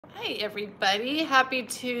Hi everybody, happy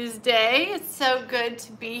Tuesday. It's so good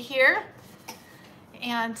to be here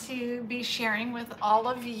and to be sharing with all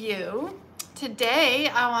of you. Today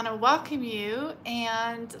I want to welcome you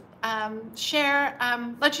and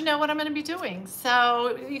let you know what I'm going to be doing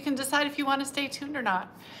so you can decide if you want to stay tuned or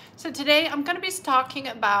not. So today I'm going to be talking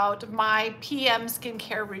about my PM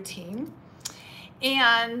skincare routine.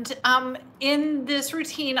 And in this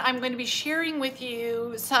routine, I'm going to be sharing with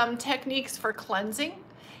you some techniques for cleansing,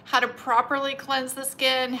 how to properly cleanse the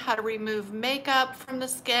skin, how to remove makeup from the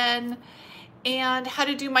skin, and how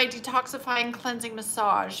to do my detoxifying cleansing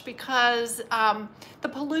massage, because the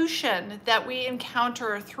pollution that we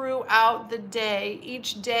encounter throughout the day,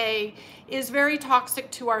 each day, is very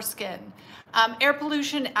toxic to our skin. Air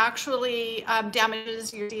pollution actually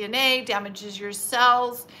damages your DNA, damages your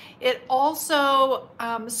cells. It also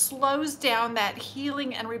slows down that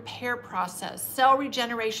healing and repair process. Cell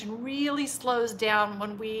regeneration really slows down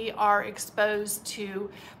when we are exposed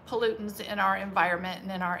to pollutants in our environment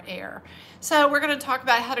and in our air. So we're going to talk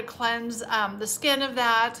about how to cleanse the skin of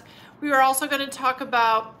that. We are also going to talk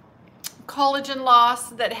about collagen loss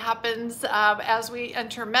that happens as we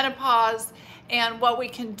enter menopause and what we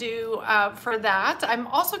can do for that. I'm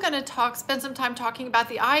also going to spend some time talking about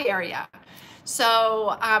the eye area.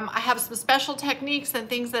 So I have some special techniques and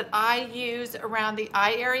things that I use around the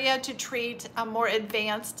eye area to treat more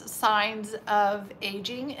advanced signs of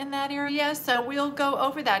aging in that area. So we'll go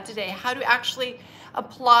over that today, how to actually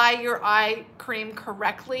apply your eye cream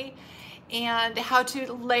correctly and how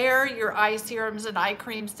to layer your eye serums and eye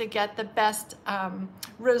creams to get the best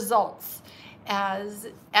results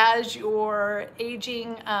as your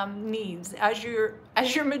aging needs, as you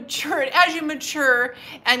mature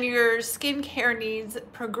and your skincare needs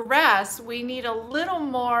progress. We need a little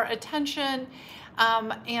more attention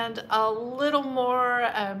and a little more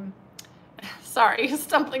sorry,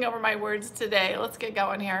 stumbling over my words today. Let's get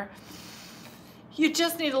going here. You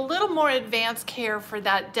just need a little more advanced care for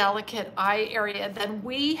that delicate eye area than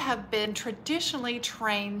we have been traditionally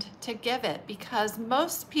trained to give it, because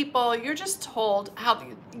most people, you're just told how,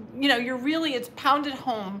 it's pounded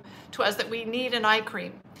home to us that we need an eye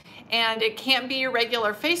cream. And it can't be your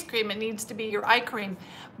regular face cream, it needs to be your eye cream.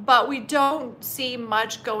 But we don't see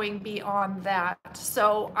much going beyond that.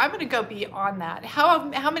 So I'm gonna go beyond that. How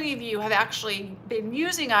many of you have actually been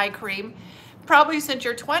using eye cream? Probably since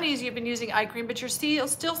your 20s you've been using eye cream, but you're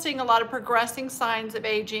still seeing a lot of progressing signs of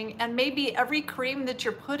aging, and maybe every cream that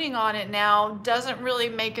you're putting on it now doesn't really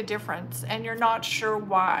make a difference and you're not sure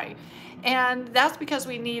why. And that's because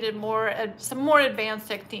we needed some more advanced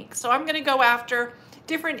techniques. So I'm going to go after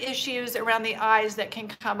different issues around the eyes that can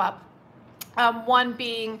come up. One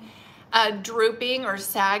being drooping or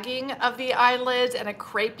sagging of the eyelids and a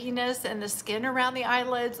crepiness in the skin around the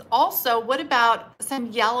eyelids. Also, what about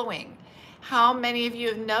some yellowing? How many of you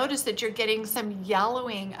have noticed that you're getting some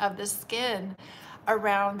yellowing of the skin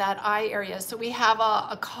around that eye area? So we have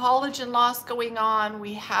a collagen loss going on,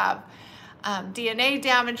 we have DNA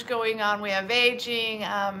damage going on, we have aging, we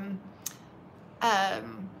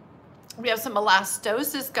have some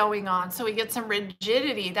elastosis going on, so we get some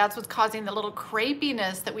rigidity. That's what's causing the little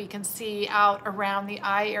crepiness that we can see out around the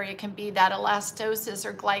eye area. It can be that elastosis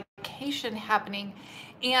or glycation happening.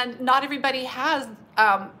 And not everybody has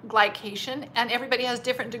glycation, and everybody has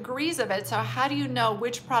different degrees of it. So how do you know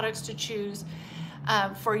which products to choose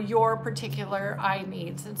for your particular eye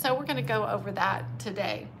needs? And so we're going to go over that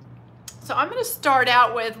today. So I'm going to start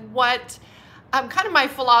out with what kind of my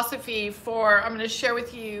philosophy I'm going to share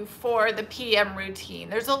with you for the PM routine.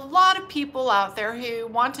 There's a lot of people out there who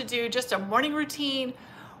want to do just a morning routine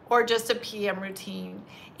or just a PM routine.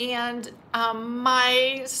 And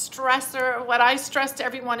my stressor, what I stress to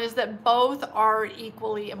everyone is that both are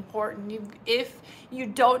equally important. If you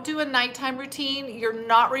don't do a nighttime routine, you're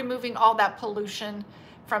not removing all that pollution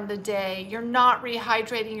from the day. You're not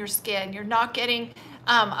rehydrating your skin. You're not getting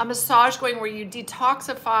a massage going where you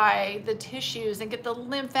detoxify the tissues and get the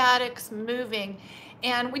lymphatics moving.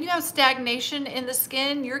 And when you have stagnation in the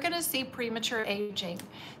skin, you're going to see premature aging.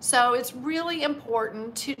 So it's really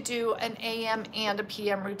important to do an AM and a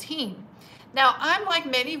PM routine. Now, I'm like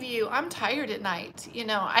many of you, I'm tired at night.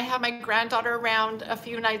 I have my granddaughter around a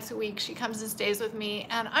few nights a week. She comes and stays with me,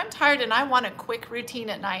 and I'm tired and I want a quick routine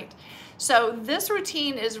at night. So this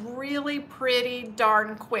routine is really pretty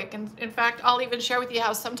darn quick. And in fact, I'll even share with you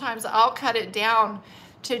how sometimes I'll cut it down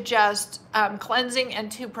to just cleansing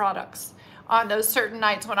and 2 products on those certain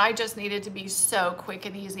nights when I just needed to be so quick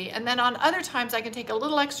and easy. And then on other times I can take a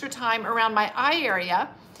little extra time around my eye area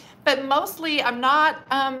But mostly I'm not,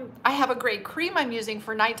 I have a great cream I'm using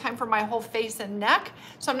for nighttime for my whole face and neck.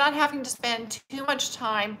 So I'm not having to spend too much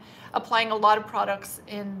time applying a lot of products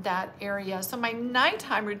in that area. So my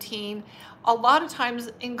nighttime routine a lot of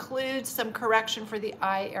times includes some correction for the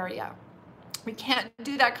eye area. We can't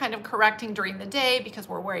do that kind of correcting during the day because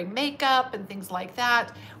we're wearing makeup and things like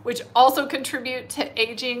that, which also contribute to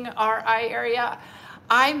aging our eye area.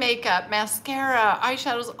 Eye makeup, mascara,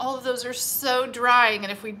 eyeshadows, all of those are so drying.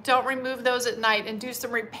 And if we don't remove those at night and do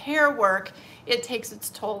some repair work, it takes its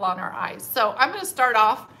toll on our eyes. So I'm gonna start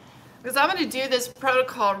off, because I'm gonna do this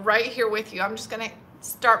protocol right here with you. I'm just gonna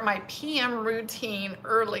start my PM routine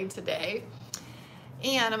early today.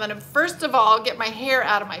 And I'm gonna first of all get my hair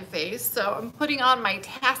out of my face. So I'm putting on my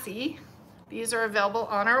Tassie. These are available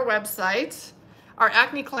on our website. Our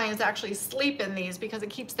acne clients actually sleep in these because it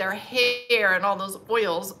keeps their hair and all those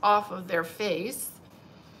oils off of their face.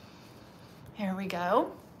 Here we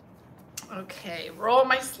go. Okay, roll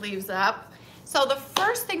my sleeves up. So the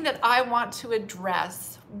first thing that I want to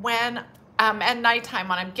address when at nighttime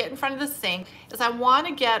when I get in front of the sink is I want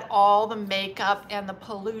to get all the makeup and the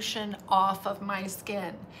pollution off of my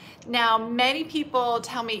skin. Now, many people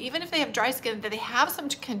tell me, even if they have dry skin, that they have some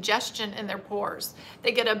congestion in their pores.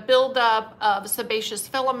 They get a buildup of sebaceous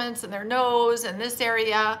filaments in their nose and this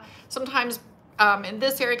area. Sometimes in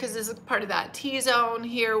this area, because this is part of that T-zone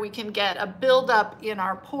here, we can get a buildup in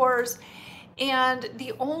our pores. And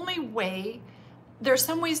the only way, there's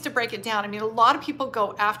some ways to break it down. I mean, a lot of people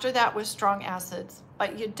go after that with strong acids,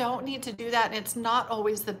 but you don't need to do that, and it's not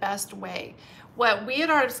always the best way. What we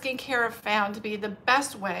at Art of Skincare have found to be the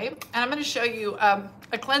best way, and I'm going to show you a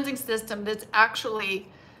cleansing system that's actually,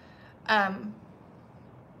 I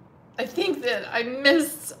think that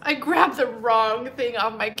I grabbed the wrong thing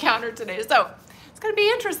off my counter today. So it's going to be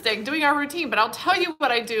interesting doing our routine, but I'll tell you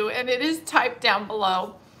what I do, and it is typed down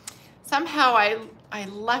below. Somehow I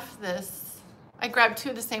left this. I grabbed two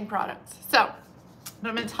of the same products. So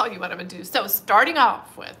I'm going to tell you what I'm going to do. So starting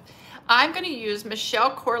off with, I'm going to use Michelle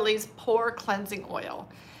Corley's Pore Cleansing Oil,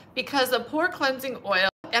 because the Pore Cleansing Oil,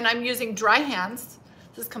 and I'm using dry hands.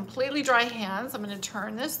 This is completely dry hands. I'm going to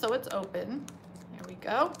turn this so it's open. There we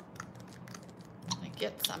go. I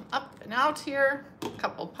get some up and out here, a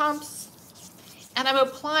couple pumps, and I'm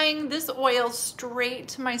applying this oil straight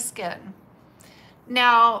to my skin.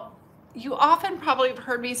 Now, you often probably have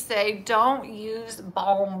heard me say, don't use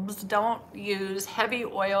balms, don't use heavy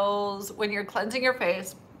oils when you're cleansing your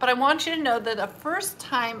face. But I want you to know that a first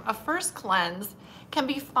cleanse can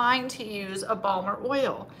be fine to use a balm or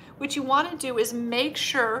oil. What you want to do is make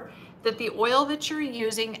sure that the oil that you're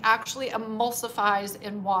using actually emulsifies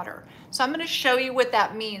in water. So I'm going to show you what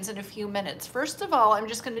that means in a few minutes. First of all, I'm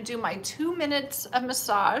just going to do my 2 minutes of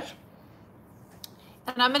massage.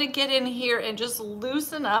 And I'm going to get in here and just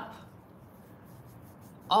loosen up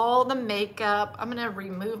all the makeup. I'm going to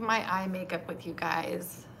remove my eye makeup with you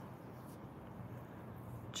guys.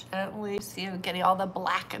 Gently, see, I'm getting all the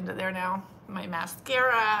black into there now. My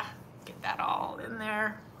mascara, get that all in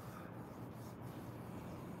there.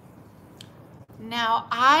 Now,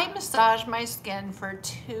 I massage my skin for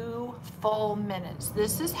 2 full minutes.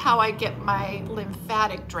 This is how I get my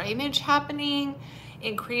lymphatic drainage happening,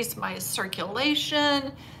 increase my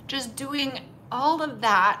circulation. Just doing all of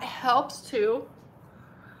that helps to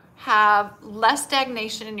have less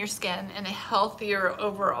stagnation in your skin and a healthier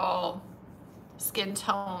overall skin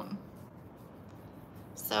tone.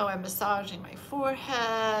 So I'm massaging my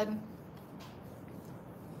forehead.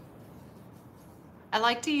 I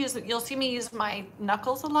like to use, you'll see me use my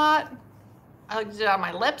knuckles a lot. I like to do it on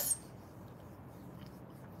my lips.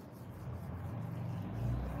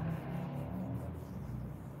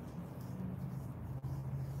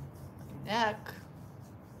 My neck.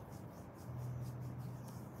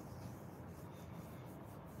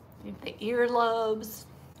 The earlobes.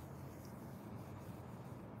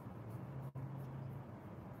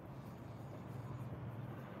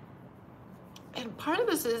 And part of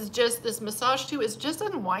this is just, this massage too, is just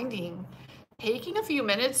unwinding. Taking a few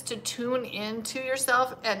minutes to tune into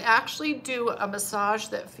yourself and actually do a massage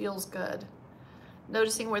that feels good.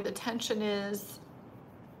 Noticing where the tension is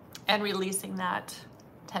and releasing that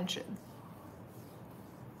tension.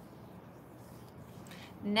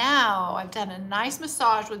 Now I've done a nice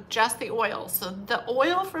massage with just the oil. So the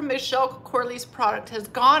oil from Michelle Corley's product has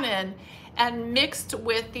gone in and mixed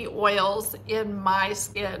with the oils in my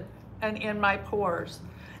skin and in my pores.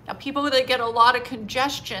 Now, people that get a lot of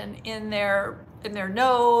congestion in their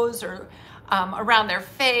nose or around their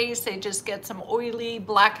face, they just get some oily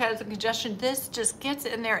blackheads and congestion. This just gets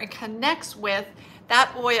in there and connects with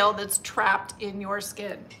that oil that's trapped in your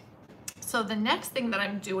skin. So the next thing that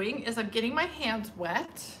I'm doing is I'm getting my hands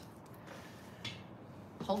wet.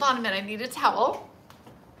 Hold on a minute, I need a towel.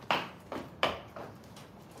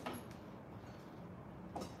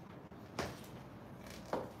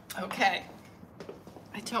 Okay,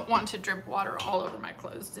 I don't want to drip water all over my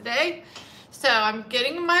clothes today. So I'm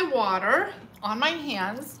getting my water on my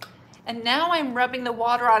hands, and now I'm rubbing the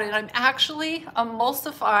water on it. I'm actually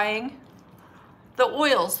emulsifying the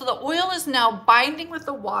oil. So the oil is now binding with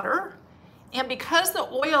the water, and because the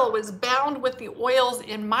oil was bound with the oils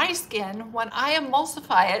in my skin, when I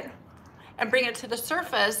emulsify it and bring it to the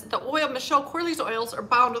surface, the oil, Michelle Corley's oils, are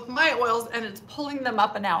bound with my oils, and it's pulling them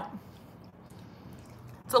up and out.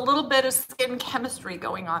 It's a little bit of skin chemistry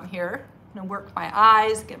going on here. I'm gonna work my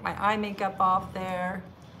eyes, get my eye makeup off there.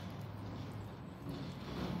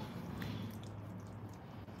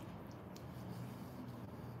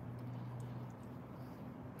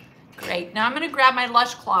 Great, now I'm gonna grab my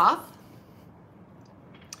Lush cloth.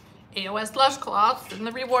 AOS Lush cloths in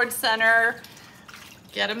the Reward Center.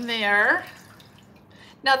 Get them there.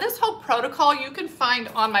 Now this whole protocol you can find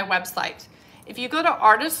on my website. If you go to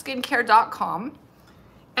artistskincare.com,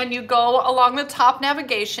 and you go along the top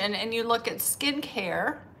navigation and you look at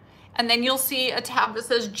skincare, and then you'll see a tab that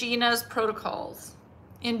says Jeana's Protocols.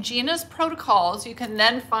 In Jeana's Protocols, you can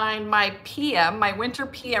then find my PM, my winter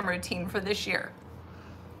PM routine for this year.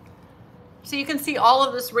 So you can see all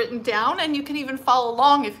of this written down, and you can even follow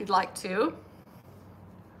along if you'd like to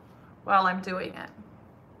while I'm doing it.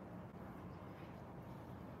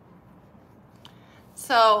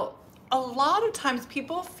 So a lot of times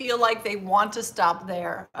people feel like they want to stop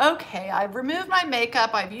there. Okay, I've removed my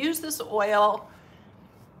makeup, I've used this oil,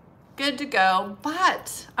 good to go.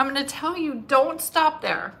 But I'm gonna tell you, don't stop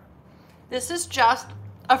there. This is just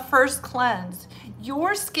a first cleanse.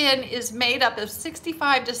 Your skin is made up of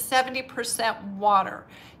 65 to 70% water.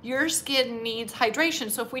 Your skin needs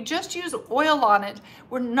hydration. So if we just use oil on it,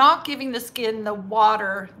 we're not giving the skin the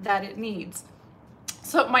water that it needs.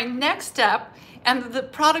 So my next step, and the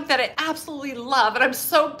product that I absolutely love, and I'm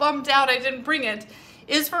so bummed out I didn't bring it,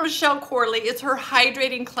 is from Michelle Corley. It's her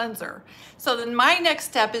hydrating cleanser. So then my next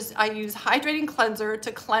step is I use hydrating cleanser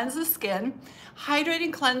to cleanse the skin.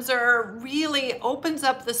 Hydrating cleanser really opens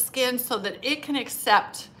up the skin so that it can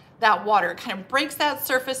accept that water. It kind of breaks that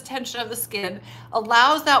surface tension of the skin,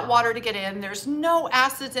 allows that water to get in. There's no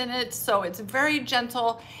acids in it, so it's very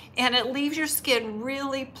gentle, and it leaves your skin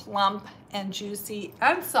really plump and juicy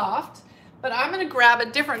and soft. But I'm gonna grab a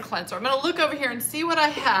different cleanser. I'm gonna look over here and see what I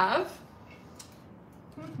have.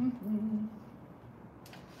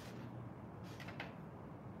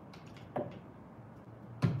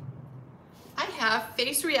 I have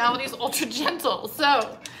Face Realities Ultra Gentle.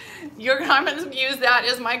 So I'm gonna use that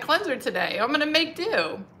as my cleanser today. I'm gonna make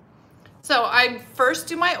do. So I first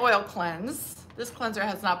do my oil cleanse. This cleanser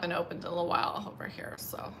has not been opened in a little while over here,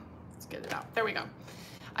 so let's get it out. There we go.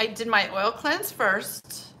 I did my oil cleanse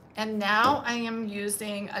first, and now I am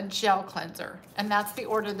using a gel cleanser, and that's the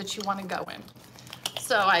order that you want to go in.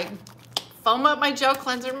 So I foam up my gel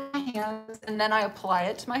cleanser in my hands, and then I apply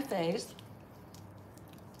it to my face.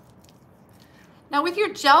 Now with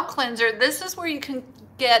your gel cleanser, this is where you can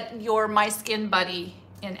get your My Skin Buddy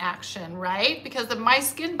in action, right? Because the My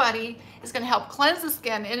Skin Buddy is going to help cleanse the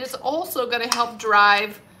skin, and it's also going to help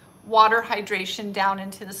drive water hydration down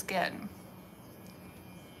into the skin.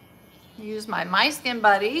 Use my Skin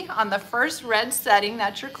Buddy on the first red setting,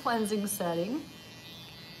 that's your cleansing setting.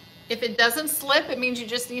 If it doesn't slip, it means you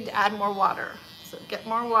just need to add more water. So get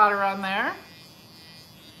more water on there.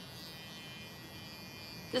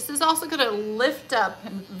 This is also going to lift up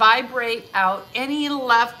and vibrate out any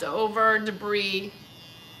leftover debris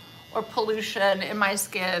or pollution in my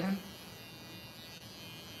skin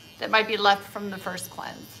that might be left from the first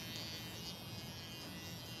cleanse.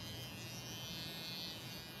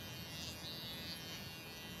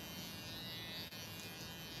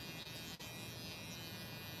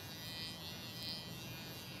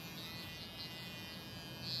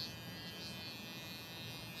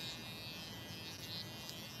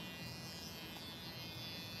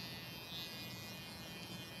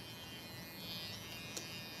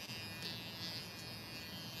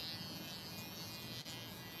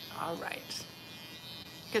 All right,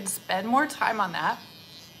 you can spend more time on that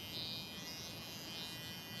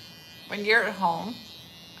when you're at home.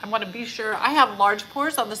 I want to be sure. I have large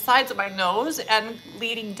pores on the sides of my nose and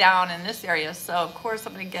leading down in this area, so of course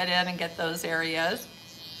I'm going to get in and get those areas.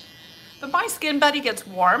 But My Skin Buddy gets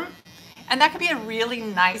warm, and that can be a really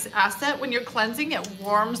nice asset when you're cleansing. It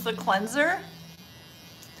warms the cleanser.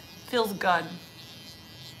 Feels good.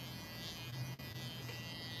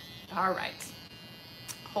 All right.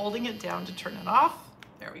 holding it down to turn it off.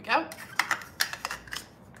 There we go.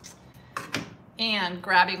 And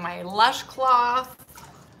grabbing my Lush cloth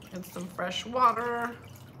and some fresh water.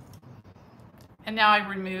 And now I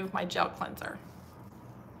remove my gel cleanser.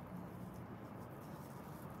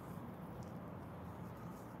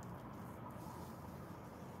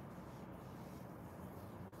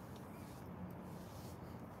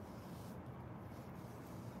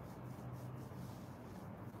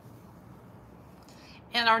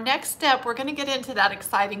 And our next step, we're gonna get into that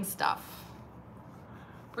exciting stuff.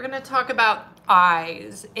 We're gonna talk about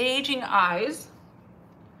eyes, aging eyes,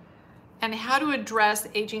 and how to address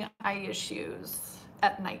aging eye issues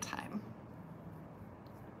at nighttime.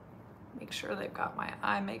 Make sure they've got my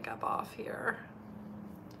eye makeup off here.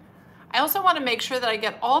 I also wanna make sure that I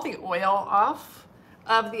get all the oil off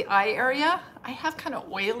of the eye area. I have kind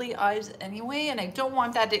of oily eyes anyway, and I don't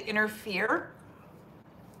want that to interfere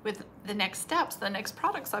with the next steps, the next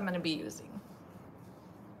products I'm going to be using.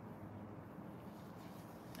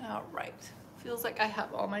 All right, feels like I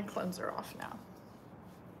have all my cleanser off now.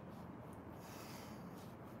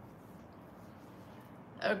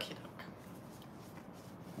 Okay,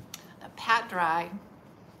 now pat dry.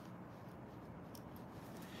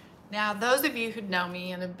 Now, those of you who know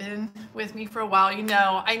me and have been with me for a while, you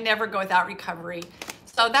know I never go without recovery.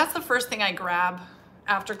 So that's the first thing I grab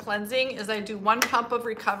after cleansing is I do 1 pump of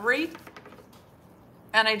recovery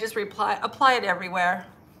and I just apply it everywhere,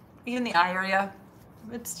 even the eye area.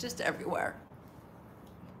 It's just everywhere.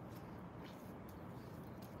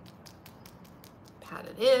 Pat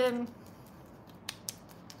it in.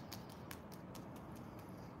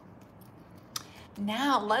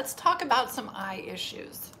 Now let's talk about some eye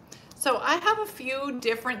issues. So I have a few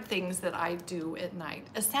different things that I do at night.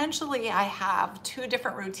 Essentially, I have 2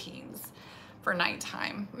 different routines for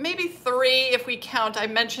nighttime. Maybe 3 if we count. I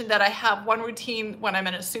mentioned that I have 1 routine when I'm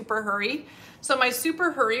in a super hurry. So my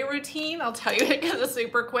super hurry routine, I'll tell you it because it's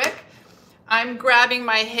super quick. I'm grabbing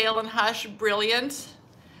my Hale and Hush Brilliant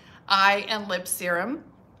Eye and Lip Serum,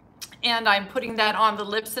 and I'm putting that on the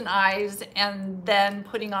lips and eyes and then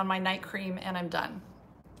putting on my night cream, and I'm done.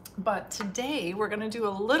 But today we're gonna do a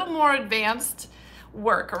little more advanced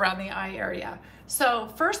work around the eye area. So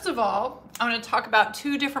first of all, I'm going to talk about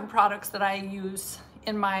 2 different products that I use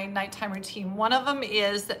in my nighttime routine. One of them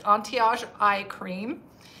is the Anti-Age Eye Cream.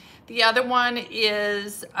 The other one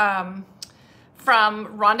is from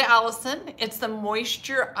Rhonda Allison. It's the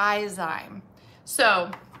Moisture Eyezyme.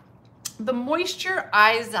 So the Moisture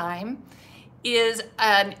Eyezyme is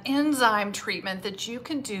an enzyme treatment that you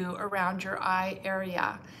can do around your eye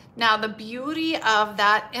area. Now, the beauty of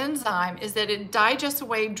that enzyme is that it digests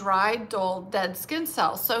away dry, dull, dead skin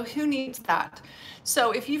cells. So who needs that?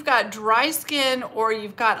 So if you've got dry skin or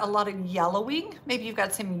you've got a lot of yellowing, maybe you've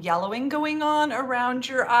got some yellowing going on around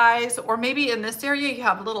your eyes, or maybe in this area you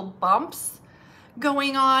have little bumps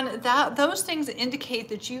going on, those things indicate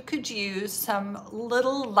that you could use some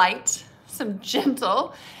little light, some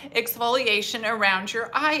gentle exfoliation around your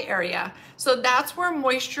eye area. So that's where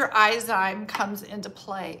Moisture Eyezyme comes into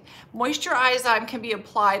play. Moisture Eyezyme can be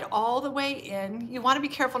applied all the way in. You want to be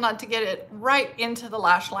careful not to get it right into the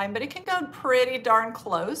lash line, but it can go pretty darn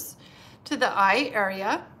close to the eye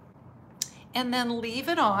area. And then leave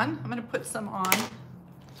it on. I'm going to put some on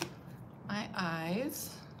my eyes.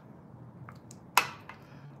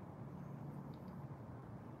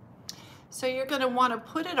 So you're going to want to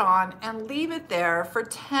put it on and leave it there for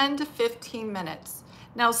 10 to 15 minutes.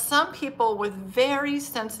 Now, some people with very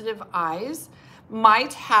sensitive eyes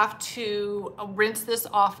might have to rinse this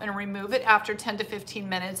off and remove it after 10 to 15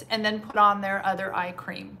 minutes and then put on their other eye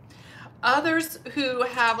cream. Others who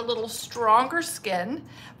have a little stronger skin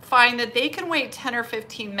find that they can wait 10 or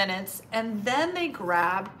 15 minutes and then they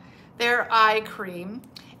grab their eye cream,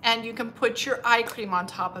 and you can put your eye cream on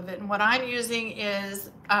top of it. And what I'm using is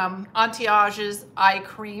Anti-Age's eye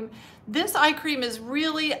cream. This eye cream is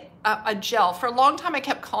really a gel. For a long time, I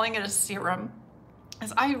kept calling it a serum,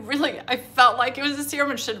 because I felt like it was a serum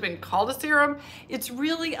and should have been called a serum. It's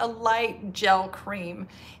really a light gel cream,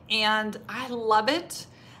 and I love it.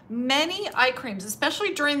 Many eye creams,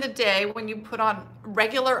 especially during the day when you put on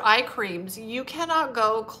regular eye creams, you cannot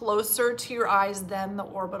go closer to your eyes than the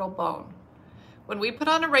orbital bone. When we put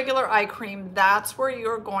on a regular eye cream, that's where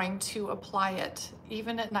you're going to apply it,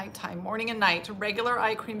 even at nighttime, morning and night. Regular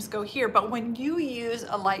eye creams go here, but when you use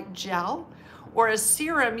a light gel or a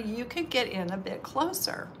serum, you can get in a bit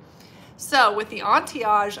closer. So with the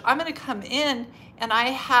Anti-Age, I'm going to come in and I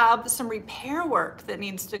have some repair work that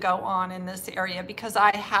needs to go on in this area because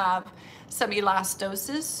I have some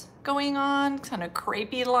elastosis going on, kind of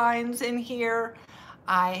crepey lines in here.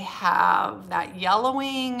 I have that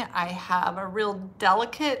yellowing. I have a real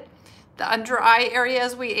delicate, the under eye area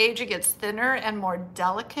as we age, it gets thinner and more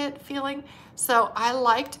delicate feeling. So I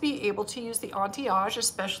like to be able to use the anti-age,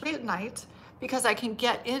 especially at night, because I can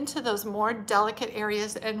get into those more delicate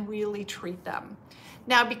areas and really treat them.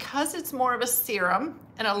 Now, because it's more of a serum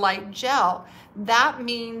and a light gel, that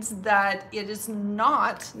means that it is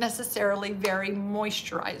not necessarily very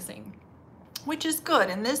moisturizing, which is good.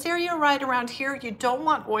 In this area right around here, you don't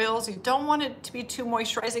want oils, you don't want it to be too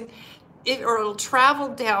moisturizing, or it'll travel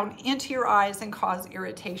down into your eyes and cause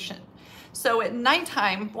irritation. So at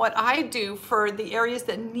nighttime, what I do for the areas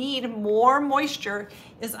that need more moisture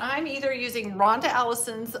is I'm either using Rhonda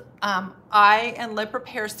Allison's Eye and Lip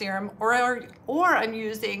Repair Serum, or I'm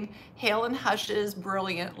using Hale & Hush's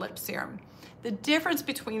Brilliant Lip Serum. The difference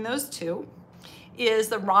between those two is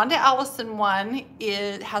the Rhonda Allison one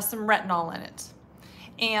has some retinol in it,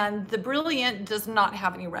 and the Brilliant does not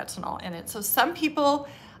have any retinol in it. So some people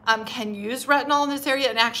can use retinol in this area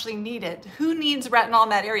and actually need it. Who needs retinol in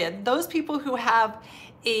that area? Those people who have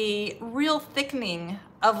a real thickening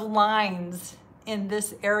of lines in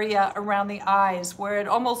this area around the eyes, where it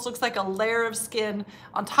almost looks like a layer of skin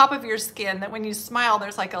on top of your skin, that when you smile,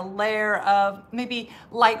 there's like a layer of maybe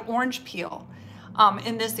light orange peel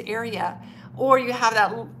in this area. Or you have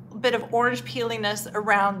that bit of orange peeliness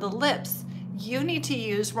around the lips. You need to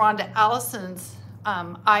use Rhonda Allison's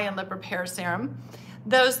Eye and Lip Repair Serum.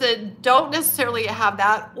 Those that don't necessarily have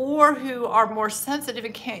that, or who are more sensitive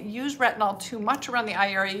and can't use retinol too much around the eye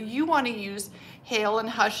area, you want to use Hale &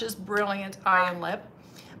 Hush's Brilliant Eye and Lip.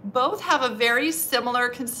 Both have a very similar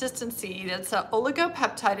consistency. It's an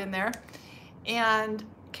oligopeptide in there. And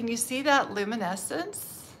can you see that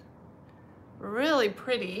luminescence? Really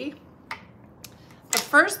pretty. The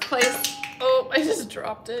first place, oh, I just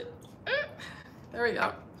dropped it. There we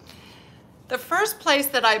go. The first place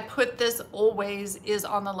that I put this always is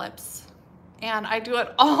on the lips. And I do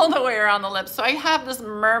it all the way around the lips. So I have this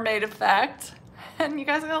mermaid effect, and you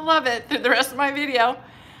guys are gonna love it through the rest of my video.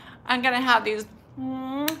 I'm gonna have these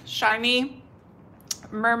shiny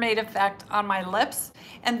mermaid effect on my lips.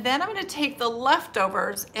 And then I'm gonna take the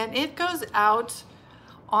leftovers, and it goes out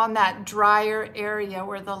on that drier area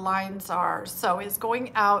where the lines are. So it's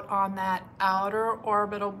going out on that outer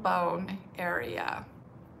orbital bone area.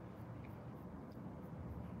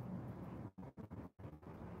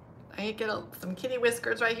 I get some kitty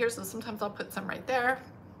whiskers right here, so sometimes I'll put some right there.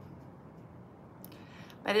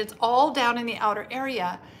 But it's all down in the outer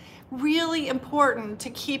area. Really important to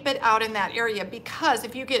keep it out in that area, because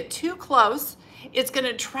if you get too close, it's going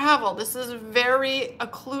to travel. This is very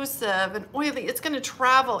occlusive and oily. It's going to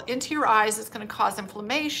travel into your eyes. It's going to cause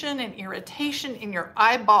inflammation and irritation in your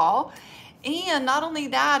eyeball. And not only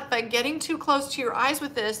that, but getting too close to your eyes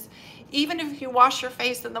with this, even if you wash your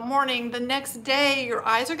face in the morning, the next day your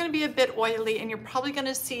eyes are going to be a bit oily, and you're probably going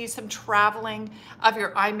to see some traveling of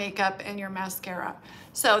your eye makeup and your mascara.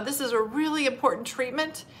 So this is a really important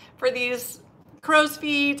treatment for these crow's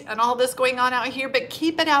feet and all this going on out here, but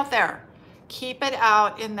keep it out there. Keep it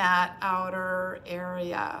out in that outer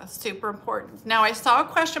area. Super important. Now, I saw a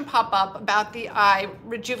question pop up about the eye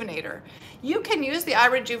rejuvenator. You can use the eye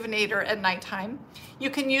rejuvenator at nighttime. You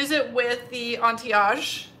can use it with the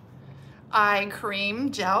anti-age eye cream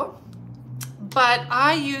gel, but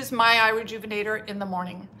I use my eye rejuvenator in the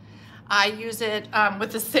morning. I use it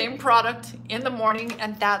with the same product in the morning,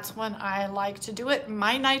 and that's when I like to do it.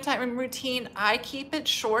 My nighttime routine, I keep it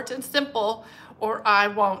short and simple, or I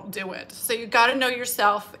won't do it. So you got to know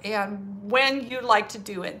yourself and when you like to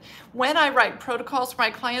do it. When I write protocols for my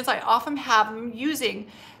clients, I often have them using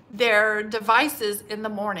their devices in the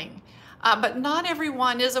morning. But not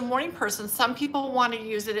everyone is a morning person. Some people want to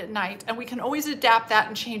use it at night, and we can always adapt that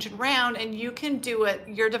and change it around, and you can do it,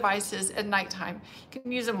 your devices, at nighttime. You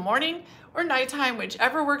can use them morning or nighttime,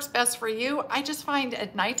 whichever works best for you. I just find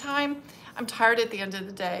at nighttime, I'm tired at the end of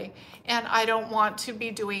the day, and I don't want to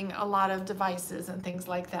be doing a lot of devices and things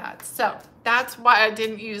like that. So that's why I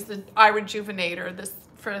didn't use the eye rejuvenator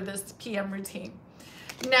for this PM routine.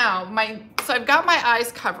 Now, so I've got my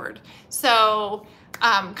eyes covered. So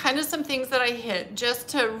kind of some things that I hit just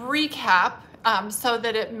to recap so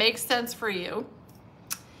that it makes sense for you.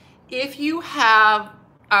 If you have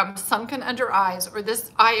sunken under eyes, or this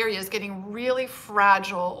eye area is getting really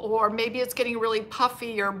fragile, or maybe it's getting really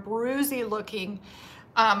puffy or bruisey looking,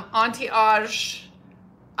 anti-age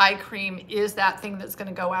eye cream is that thing that's going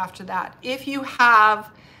to go after that. If you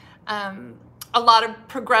have a lot of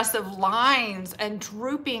progressive lines and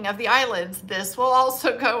drooping of the eyelids, this will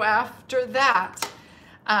also go after that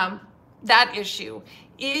issue.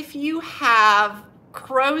 If you have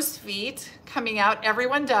crow's feet coming out.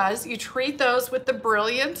 Everyone does. You treat those with the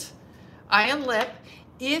Brilliant Eye and Lip.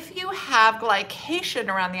 If you have glycation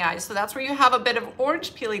around the eyes, so that's where you have a bit of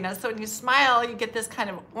orange peeliness. So when you smile, you get this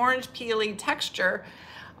kind of orange peely texture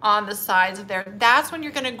on the sides of there. That's when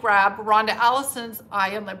you're gonna grab Rhonda Allison's Eye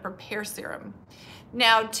and Lip Repair Serum.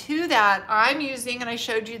 Now to that, I'm using, and I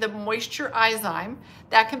showed you the Moisture Enzyme.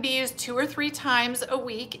 That can be used 2 or 3 times a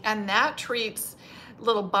week, and that treats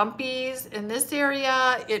little bumpies in this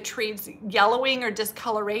area. It treats yellowing or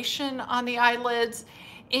discoloration on the eyelids.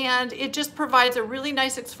 And it just provides a really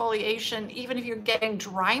nice exfoliation. Even if you're getting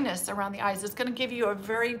dryness around the eyes, it's gonna give you a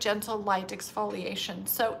very gentle, light exfoliation.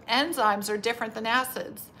 So enzymes are different than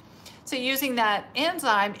acids. So using that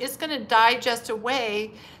enzyme, it's gonna digest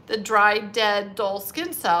away the dry, dead, dull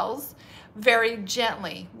skin cells very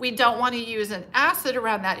gently. We don't wanna use an acid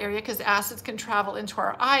around that area because acids can travel into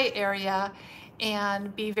our eye area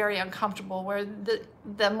and be very uncomfortable, where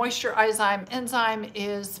the Moisture enzyme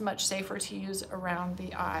is much safer to use around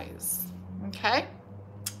the eyes, okay?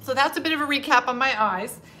 So that's a bit of a recap on my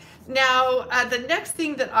eyes. Now, the next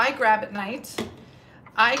thing that I grab at night,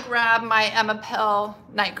 I grab my Emapel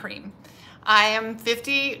night cream. I am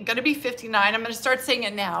gonna be 59. I'm gonna start saying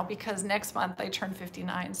it now because next month I turn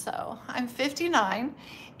 59. So I'm 59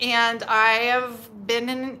 and I have been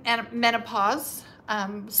in menopause,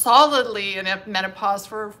 solidly in menopause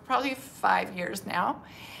for probably 5 years now.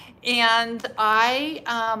 And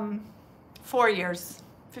 4 years,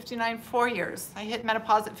 59, 4 years. I hit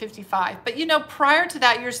menopause at 55. But you know, prior to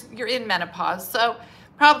that, you're in menopause. So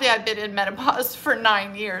probably I've been in menopause for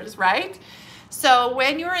 9 years, right? So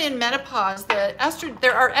when you're in menopause, there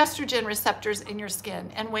are estrogen receptors in your skin.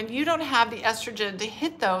 And when you don't have the estrogen to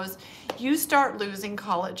hit those, you start losing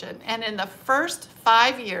collagen. And in the first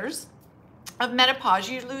 5 years of menopause,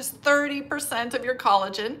 you lose 30% of your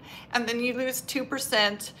collagen, and then you lose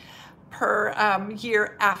 2% per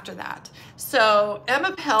year after that. So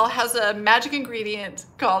Emapel has a magic ingredient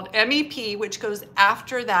called MEP, which goes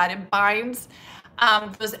after that. It binds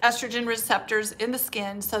those estrogen receptors in the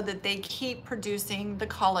skin so that they keep producing the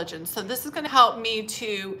collagen. So this is going to help me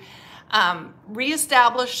to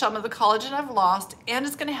reestablish some of the collagen I've lost, and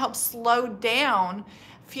it's going to help slow down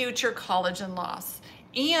future collagen loss.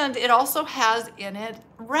 And it also has in it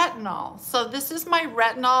retinol. So this is my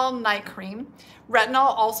retinol night cream.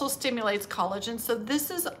 Retinol also stimulates collagen. So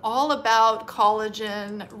this is all about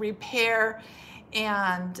collagen repair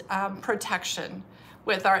and protection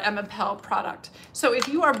with our Emapel product. So if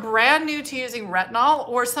you are brand new to using retinol,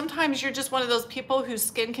 or sometimes you're just one of those people whose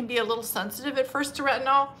skin can be a little sensitive at first to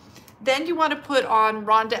retinol, then you want to put on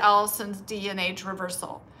Rhonda Allison's D&Age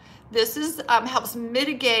Reversal. This is helps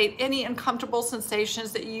mitigate any uncomfortable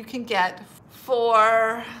sensations that you can get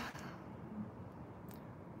for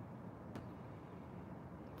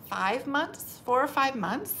 5 months, 4 or 5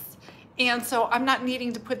 months. And so I'm not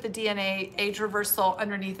needing to put the DNA age reversal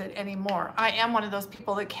underneath it anymore. I am one of those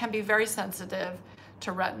people that can be very sensitive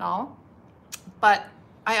to retinol. But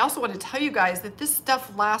I also want to tell you guys that this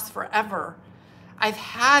stuff lasts forever. I've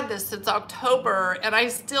had this since October and I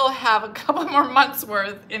still have a couple more months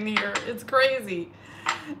worth in here. It's crazy.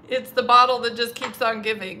 It's the bottle that just keeps on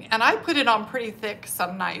giving. And I put it on pretty thick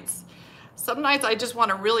some nights. Some nights I just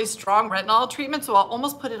want a really strong retinol treatment, so I'll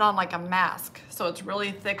almost put it on like a mask. So it's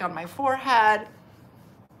really thick on my forehead,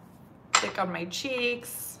 thick on my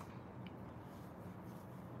cheeks,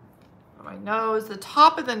 on my nose, the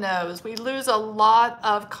top of the nose. We lose a lot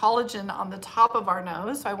of collagen on the top of our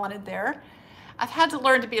nose, so I want it there. I've had to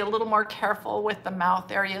learn to be a little more careful with the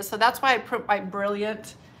mouth area, so that's why I put my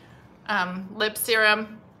Brilliant lip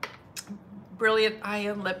serum, Brilliant Eye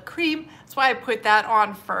and Lip Cream. That's why I put that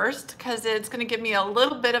on first, because it's going to give me a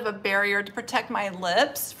little bit of a barrier to protect my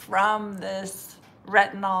lips from this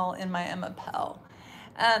retinol in my Emapel.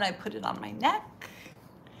 And I put it on my neck.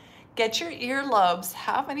 Get your earlobes.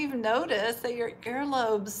 Haven't even noticed that your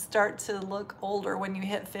earlobes start to look older when you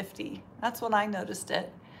hit 50. That's when I noticed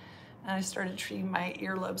it. And I started treating my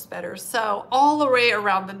earlobes better. So all the way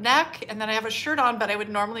around the neck, and then I have a shirt on, but I would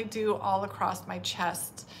normally do all across my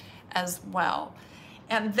chest as well.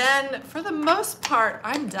 And then for the most part,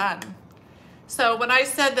 I'm done. So when I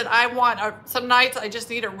said that I want, some nights I just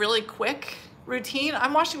need a really quick routine,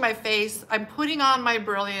 I'm washing my face, I'm putting on my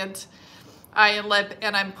Brilliant Eye and Lip,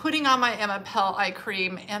 and I'm putting on my Emapel eye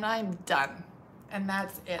cream, and I'm done. And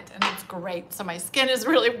that's it, and it's great. So my skin is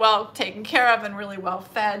really well taken care of and really well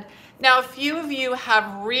fed. Now, a few of you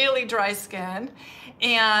have really dry skin,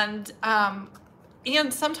 and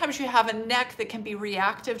sometimes you have a neck that can be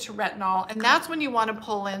reactive to retinol, and that's when you want to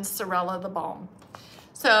pull in Sorella the balm.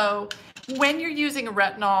 So when you're using a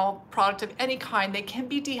retinol product of any kind, they can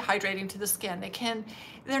be dehydrating to the skin.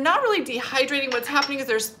 They're not really dehydrating. What's happening is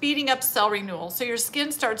they're speeding up cell renewal. So your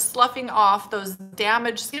skin starts sloughing off those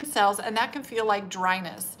damaged skin cells, and that can feel like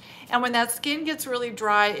dryness. And when that skin gets really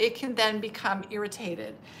dry, it can then become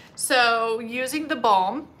irritated. So using the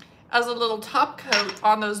balm as a little top coat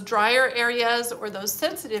on those drier areas or those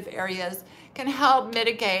sensitive areas can help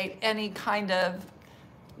mitigate any kind of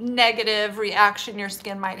negative reaction your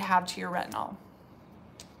skin might have to your retinol.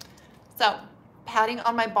 So patting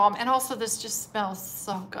on my balm, and also this just smells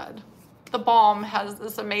so good. The balm has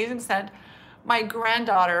this amazing scent. My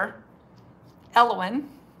granddaughter, Elowen,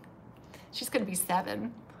 she's gonna be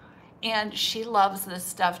 7, and she loves this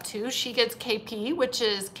stuff too. She gets KP, which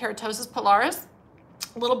is keratosis pilaris,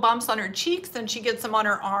 little bumps on her cheeks, and she gets them on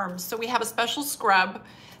her arms. So we have a special scrub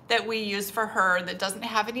that we use for her that doesn't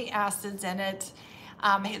have any acids in it.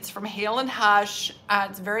 It's from Hale and Hush.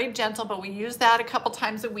 It's very gentle, but we use that a couple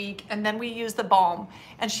times a week, and then we use the balm.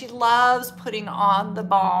 And she loves putting on the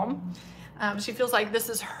balm. She feels like this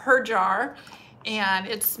is her jar, and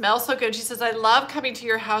it smells so good. She says, I love coming to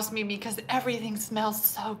your house, Mimi, because everything smells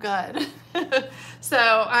so good.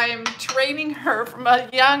 So I'm training her from a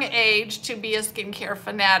young age to be a skincare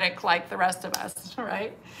fanatic like the rest of us,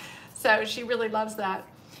 right? So she really loves that.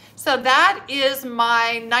 So that is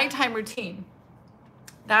my nighttime routine.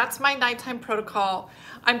 That's my nighttime protocol.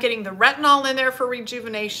 I'm getting the retinol in there for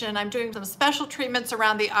rejuvenation. I'm doing some special treatments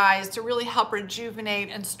around the eyes to really help rejuvenate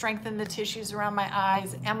and strengthen the tissues around my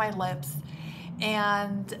eyes and my lips.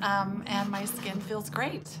 And my skin feels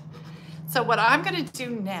great. So what I'm gonna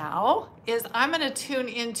do now is I'm gonna tune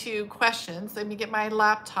into questions. Let me get my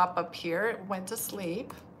laptop up here. It went to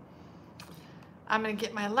sleep. I'm gonna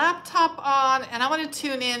get my laptop on, and I wanna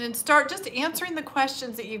tune in and start just answering the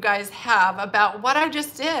questions that you guys have about what I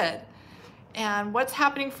just did and what's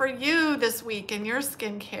happening for you this week in your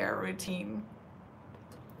skincare routine.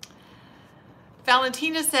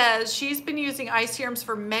 Valentina says she's been using eye serums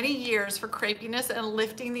for many years for crepiness and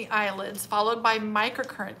lifting the eyelids, followed by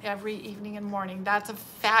microcurrent every evening and morning. That's a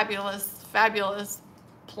fabulous, fabulous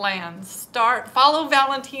plan. Follow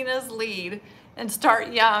Valentina's lead and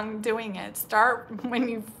start young doing it. Start when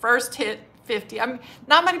you first hit 50.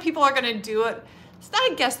 Not many people are gonna do it.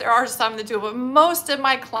 I guess there are some that do it, but most of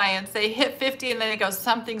my clients, they hit 50 and then they go,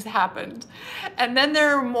 something's happened. And then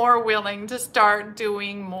they're more willing to start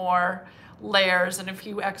doing more layers and a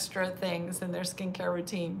few extra things in their skincare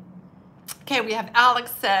routine. Okay, we have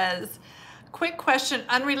Alex says, quick question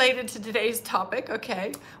unrelated to today's topic.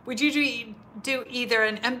 Okay, would you do either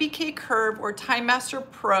an MBK Curve or Time Master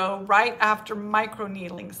Pro right after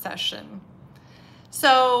microneedling session?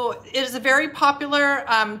 So it is very popular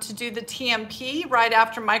to do the TMP right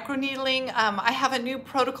after microneedling. I have a new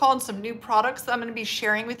protocol and some new products that I'm going to be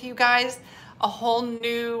sharing with you guys. A whole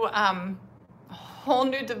new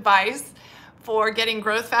device for getting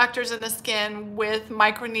growth factors in the skin with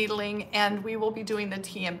microneedling, and we will be doing the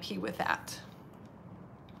TMP with that.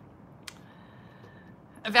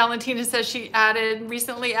 Valentina says she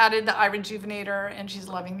recently added the eye rejuvenator, and she's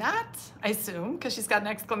loving that, I assume, because she's got an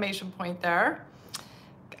exclamation point there.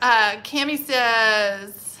 Cami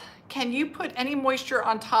says, can you put any moisture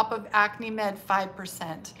on top of Acne Med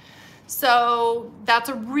 5%? So that's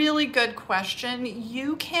a really good question.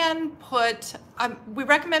 You can put, we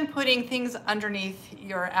recommend putting things underneath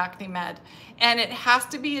your Acne Med, and it has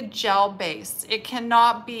to be a gel base. It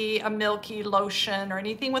cannot be a milky lotion or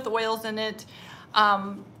anything with oils in it.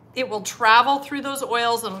 It will travel through those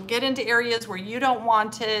oils. It'll get into areas where you don't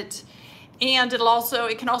want it, and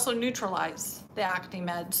it can also neutralize the Acne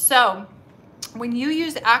Med. So when you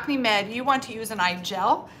use Acne Med, you want to use an eye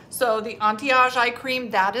gel. So the Anti-Age Eye Cream,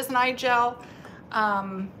 that is an eye gel.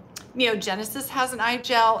 Neogenesis has an eye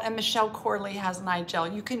gel, and Michelle Corley has an eye gel.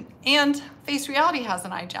 And Face Reality has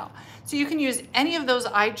an eye gel. So you can use any of those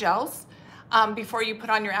eye gels before you put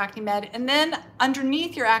on your Acne Med. And then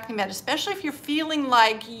underneath your Acne Med, especially if you're feeling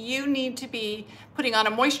like you need to be putting on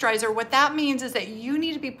a moisturizer, what that means is that you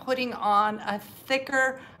need to be putting on a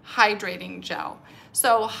thicker hydrating gel.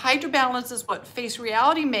 So HydraBalance is what Face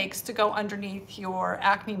Reality makes to go underneath your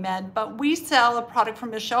Acne Med, but we sell a product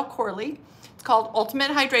from Michelle Corley. It's called Ultimate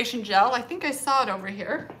Hydration Gel. I think I saw it over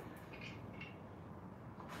here.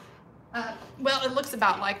 Well, it looks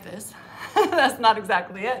about like this. That's not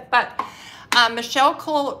exactly it, but Michelle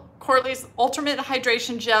Corley's Ultimate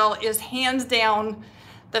Hydration Gel is hands down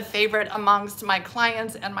the favorite amongst my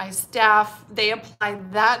clients and my staff. They apply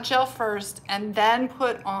that gel first and then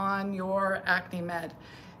put on your Acne Med.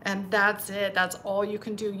 And that's it, that's all you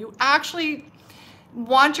can do. You actually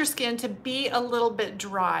want your skin to be a little bit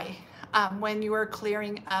dry. when you are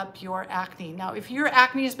clearing up your acne. Now, if your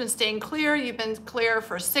acne has been staying clear, you've been clear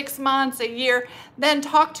for 6 months, a year, then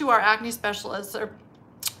talk to our acne specialist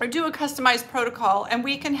or do a customized protocol, and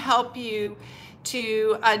we can help you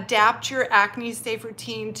to adapt your acne safe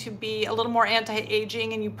routine to be a little more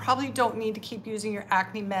anti-aging, and you probably don't need to keep using your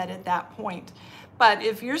acne med at that point. But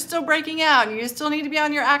if you're still breaking out and you still need to be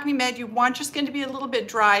on your acne med, you want your skin to be a little bit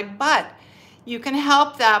dry, but you can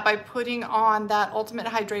help that by putting on that Ultimate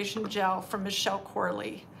Hydration Gel from Michelle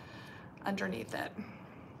Corley underneath it.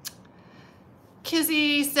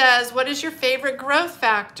 Kizzy says, what is your favorite growth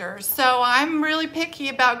factor? So I'm really picky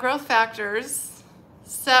about growth factors.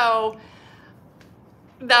 So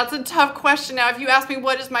that's a tough question. Now, if you ask me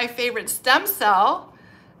what is my favorite stem cell,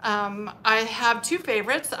 I have 2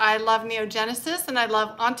 favorites. I love Neogenesis and I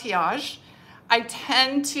love Anti-Age. I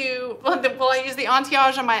tend to, I use the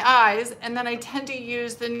Anti-Age on my eyes, and then I tend to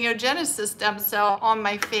use the Neogenesis stem cell on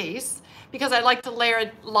my face because I like to layer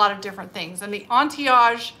a lot of different things. And the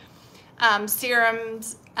Anti-Age serum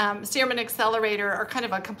and accelerator are kind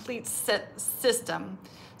of a complete system.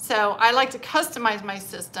 So I like to customize my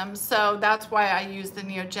system, so that's why I use the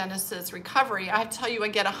Neogenesis Recovery. I tell you, I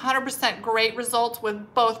get 100% great results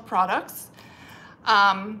with both products.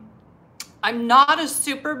 I'm not a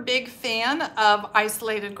super big fan of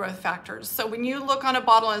isolated growth factors. So when you look on a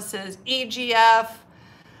bottle and it says EGF,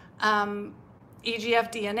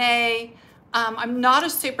 EGF DNA, I'm not a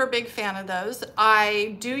super big fan of those.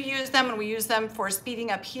 I do use them, and we use them for speeding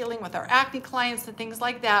up healing with our acne clients and things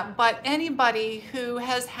like that. But anybody who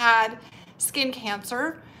has had skin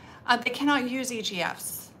cancer, they cannot use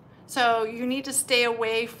EGFs. So you need to stay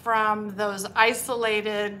away from those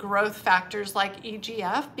isolated growth factors like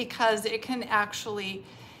EGF, because it can actually,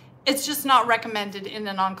 it's just not recommended in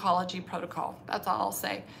an oncology protocol. That's all I'll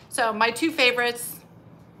say. So my 2 favorites,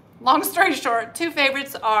 long story short, 2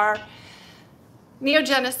 favorites are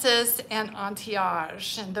Neogenesis and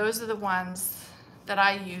Anti-Age, and those are the ones that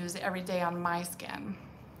I use every day on my skin.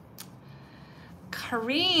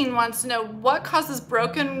 Karine wants to know what causes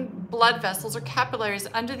broken blood vessels or capillaries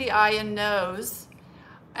under the eye and nose,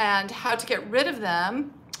 and how to get rid of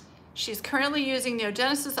them. She's currently using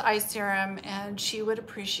Neogenesis eye serum, and she would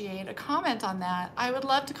appreciate a comment on that. I would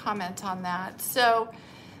love to comment on that. So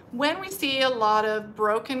when we see a lot of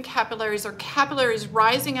broken capillaries or capillaries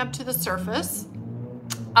rising up to the surface,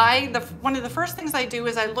 one of the first things I do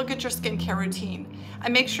is I look at your skincare routine. I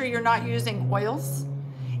make sure you're not using oils,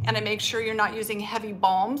 and I make sure you're not using heavy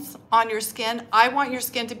balms on your skin. I want your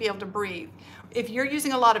skin to be able to breathe. If you're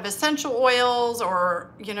using a lot of essential oils,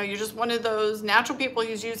 or you're just one of those natural people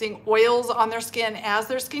who's using oils on their skin as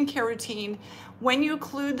their skincare routine, when you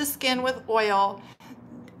occlude the skin with oil,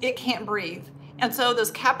 it can't breathe. And so those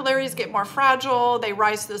capillaries get more fragile, they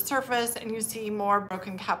rise to the surface, and you see more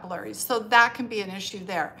broken capillaries. So that can be an issue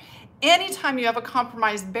there. Anytime you have a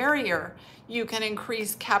compromised barrier, you can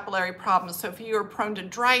increase capillary problems. So if you're prone to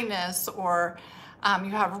dryness, or you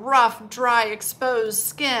have rough, dry, exposed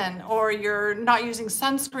skin, or you're not using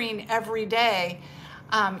sunscreen every day,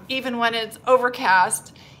 even when it's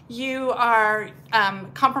overcast, you are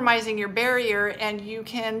compromising your barrier, and you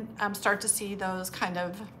can start to see those kind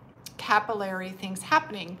of capillary things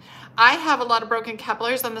happening. I have a lot of broken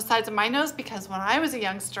capillaries on the sides of my nose because when I was a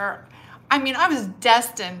youngster, I was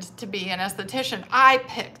destined to be an esthetician. I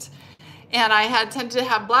picked, and I had tended to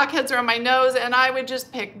have blackheads around my nose, and I would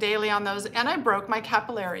just pick daily on those, and I broke my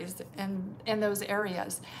capillaries in those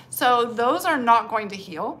areas. So those are not going to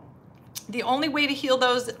heal. The only way to heal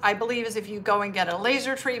those, I believe, is if you go and get a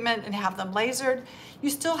laser treatment and have them lasered. You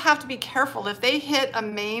still have to be careful. If they hit a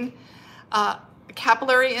main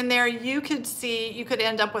capillary in there, you could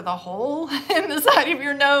end up with a hole in the side of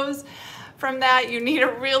your nose. From that, you need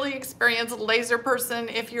a really experienced laser person.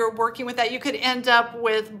 If you're working with that, you could end up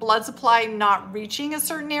with blood supply not reaching a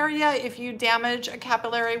certain area if you damage a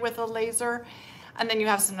capillary with a laser, and then you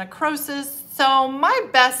have some necrosis. So my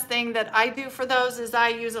best thing that I do for those is I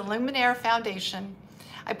use a Luminaire foundation.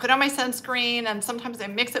 I put on my sunscreen, and sometimes I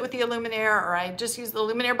mix it with the Luminaire, or I just use the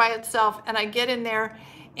Luminaire by itself, and I get in there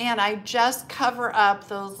and I just cover up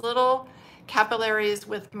those little capillaries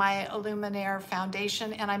with my Luminaire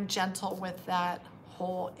foundation, and I'm gentle with that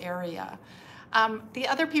whole area. The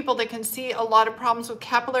other people that can see a lot of problems with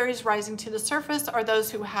capillaries rising to the surface are those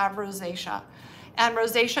who have rosacea. And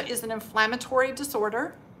rosacea is an inflammatory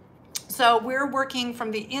disorder. So we're working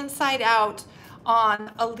from the inside out on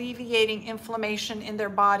alleviating inflammation in their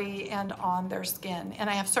body and on their skin. And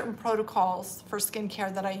I have certain protocols for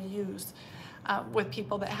skincare that I use with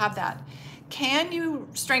people that have that. Can you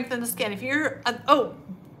strengthen the skin? If you're,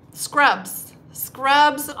 scrubs.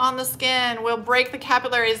 Scrubs on the skin will break the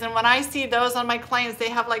capillaries, and when I see those on my clients, they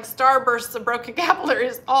have like starbursts of broken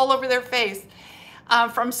capillaries all over their face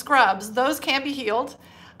from scrubs. Those can be healed.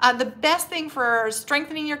 The best thing for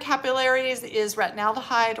strengthening your capillaries is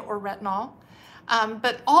retinaldehyde or retinol.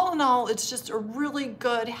 But all in all, it's just a really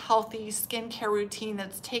good, healthy skincare routine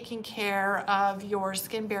that's taking care of your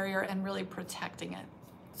skin barrier and really protecting it.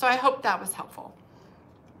 So I hope that was helpful.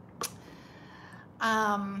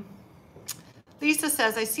 Lisa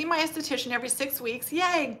says, I see my esthetician every 6 weeks.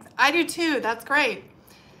 Yay, I do too, that's great.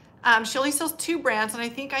 She only sells 2 brands, and I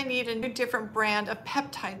think I need a new different brand of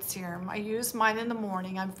peptide serum. I use mine in the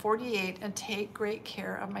morning. I'm 48 and take great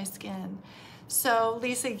care of my skin. So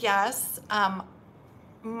Lisa, yes,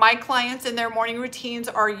 my clients in their morning routines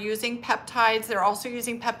are using peptides. They're also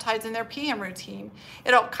using peptides in their PM routine.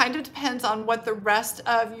 It all kind of depends on what the rest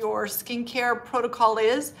of your skincare protocol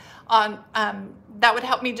is. That would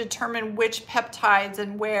help me determine which peptides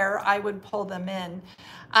and where I would pull them in.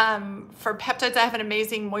 For peptides, I have an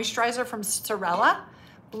amazing moisturizer from Sorella,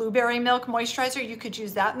 blueberry milk moisturizer. You could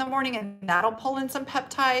use that in the morning and that'll pull in some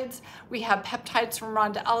peptides. We have peptides from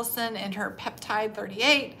Rhonda Ellison and her Peptide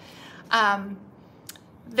 38.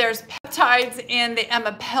 There's peptides in the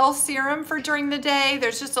Emma Pell serum for during the day.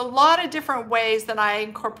 There's just a lot of different ways that I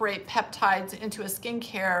incorporate peptides into a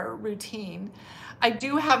skincare routine. I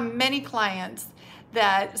do have many clients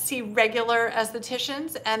that see regular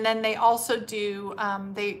estheticians, and then they also do,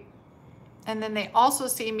 they also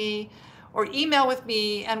see me or email with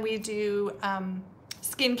me, and we do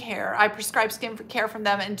skincare. I prescribe skincare from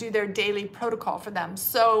them and do their daily protocol for them.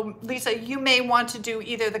 So Lisa, you may want to do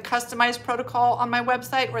either the customized protocol on my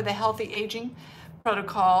website or the healthy aging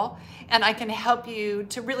protocol, and I can help you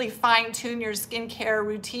to really fine-tune your skincare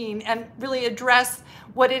routine and really address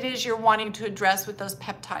what it is you're wanting to address with those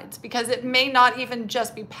peptides, because it may not even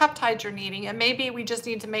just be peptides you're needing. It may be we just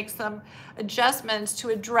need to make some adjustments to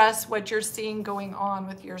address what you're seeing going on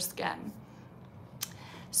with your skin.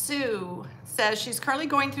 Sue says she's currently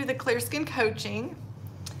going through the Clear Skin coaching.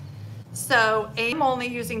 So I'm only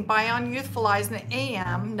using Bion Youthfulize in the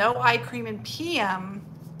AM, no eye cream in PM.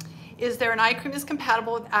 Is there an eye cream that's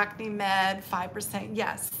compatible with Acne Med 5%?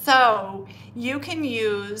 Yes. So you can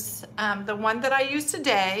use the one that I use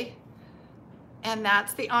today, and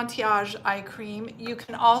that's the Anti-Age eye cream. You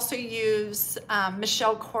can also use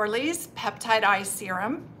Michelle Corley's Peptide Eye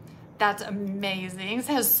Serum. That's amazing. It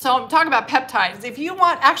has talk about peptides. If you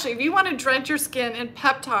want to drench your skin in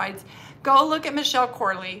peptides, go look at Michelle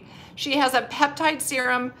Corley. She has a peptide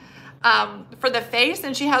serum for the face,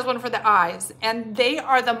 and she has one for the eyes, and they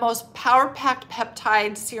are the most power-packed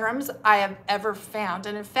peptide serums I have ever found.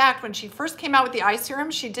 And in fact, when she first came out with the eye serum,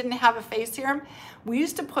 she didn't have a face serum. We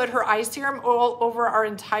used to put her eye serum all over our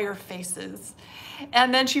entire faces,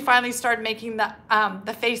 and then she finally started making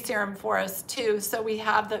the face serum for us too. So we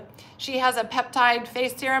have she has a peptide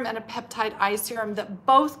face serum and a peptide eye serum that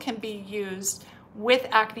both can be used with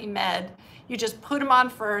Acne Med. You just put them on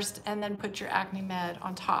first and then put your Acne Med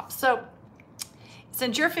on top. So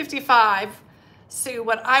since you're 55, Sue,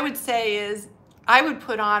 what I would say is I would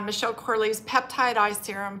put on Michelle Corley's Peptide Eye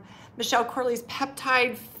Serum, Michelle Corley's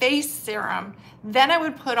Peptide Face Serum. Then I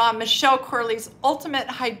would put on Michelle Corley's Ultimate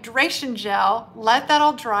Hydration Gel, let that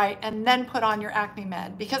all dry, and then put on your Acne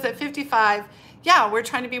Med. Because at 55, yeah, we're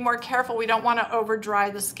trying to be more careful. We don't want to over dry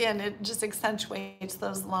the skin. It just accentuates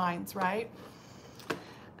those lines, right?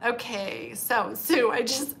 Okay, so Sue, I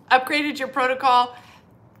just upgraded your protocol.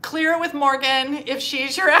 Clear it with Morgan if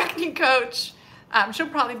she's your acne coach. She'll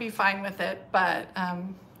probably be fine with it, but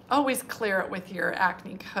always clear it with your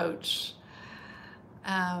acne coach.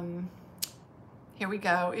 Here we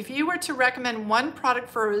go. If you were to recommend one product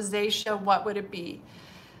for rosacea, what would it be?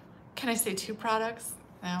 Can I say 2 products?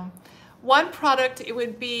 No. One product, it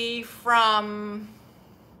would be from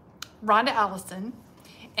Rhonda Ellison,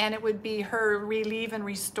 and it would be her Relieve and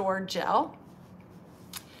Restore Gel.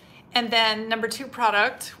 And then number 2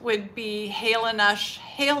 product would be Hale and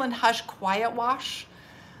Hush Quiet Wash.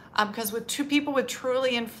 Because with people with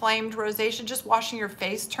truly inflamed rosacea, just washing your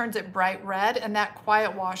face turns it bright red, and that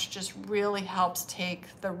quiet wash just really helps take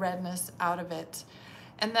the redness out of it.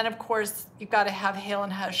 And then of course, you've got to have Hale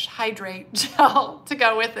and Hush Hydrate Gel to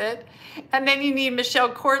go with it. And then you need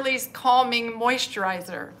Michelle Corley's Calming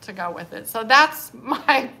Moisturizer to go with it. So that's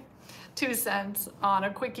my 2 cents on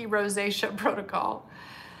a quickie rosacea protocol.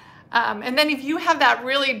 And then if you have that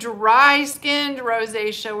really dry skinned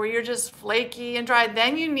rosacea where you're just flaky and dry,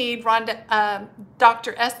 then you need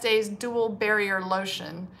Dr. Estè's Dual Barrier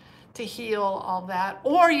Lotion to heal all that.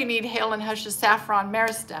 Or you need Hale and Hush's Saffron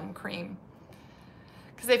Meristem Cream.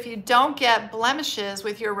 Because if you don't get blemishes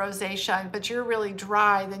with your rosacea, but you're really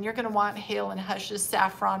dry, then you're going to want Hale and Hush's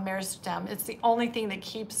saffron meristem. It's the only thing that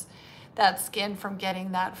keeps that skin from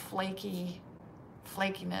getting that flakiness.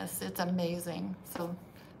 It's amazing. So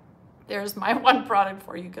there's my one product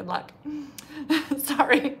for you. Good luck.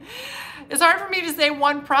 Sorry. It's hard for me to say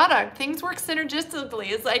one product. Things work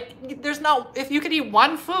synergistically. It's like if you could eat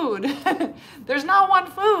one food, there's not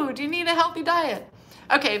one food. You need a healthy diet.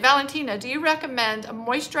 Okay, Valentina, do you recommend a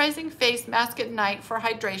moisturizing face mask at night for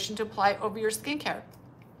hydration to apply over your skincare?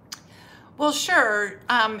 Well, sure.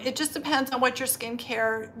 It just depends on what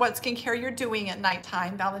skincare you're doing at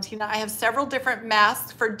nighttime, Valentina. I have several different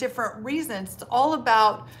masks for different reasons. It's all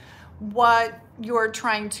about what you're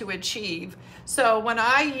trying to achieve. So when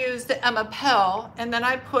I use the Emma Pell and then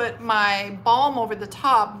I put my balm over the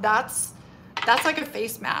top, that's like a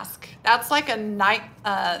face mask. That's like a retinol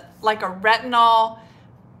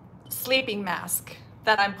sleeping mask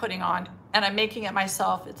that I'm putting on, and I'm making it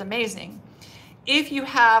myself. It's amazing. If you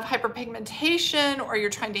have hyperpigmentation or you're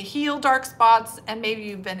trying to heal dark spots and maybe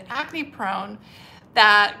you've been acne prone,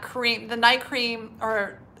 that cream, the night cream,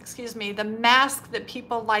 or excuse me, the mask that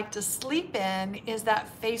people like to sleep in is that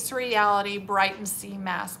Face Reality Brighten C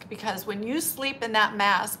mask, because when you sleep in that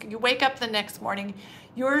mask, you wake up the next morning,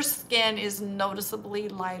 your skin is noticeably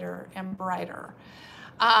lighter and brighter.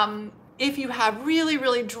 If you have really,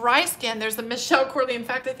 really dry skin, there's a Michelle Corley. In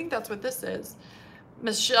fact, I think that's what this is.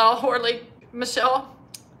 Michelle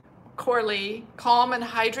Corley Calm and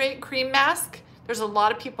Hydrate Cream Mask. There's a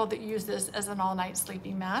lot of people that use this as an all-night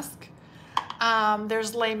sleeping mask.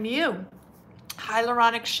 There's Les Mieux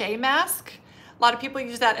Hyaluronic Shea Mask. A lot of people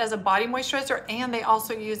use that as a body moisturizer, and they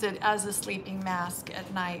also use it as a sleeping mask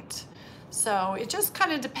at night. So it just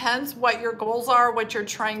kind of depends what your goals are, what you're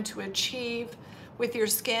trying to achieve with your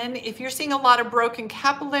skin. If you're seeing a lot of broken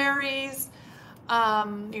capillaries,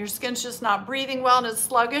 your skin's just not breathing well and it's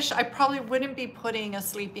sluggish, I probably wouldn't be putting a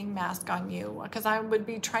sleeping mask on you, because I would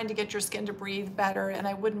be trying to get your skin to breathe better, and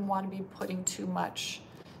I wouldn't want to be putting too much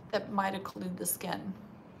that might occlude the skin.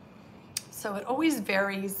 So it always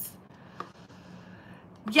varies.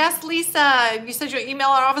 Yes, Lisa, you said you'll email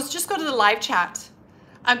our office. Just go to the live chat.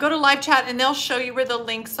 Go to live chat and they'll show you where the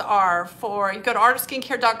links are for. You go to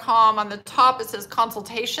artofskincare.com. On the top it says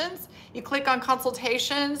consultations. You click on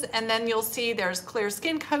consultations and then you'll see there's clear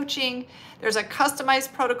skin coaching, there's a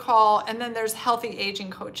customized protocol, and then there's healthy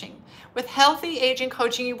aging coaching. With healthy aging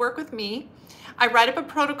coaching, you work with me. I write up a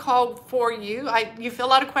protocol for you. You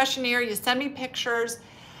fill out a questionnaire, you send me pictures,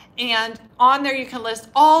 and on there you can list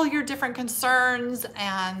all your different concerns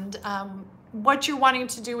and what you're wanting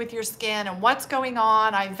to do with your skin and what's going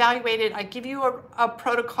on. I evaluate it, I give you a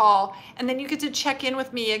protocol, and then you get to check in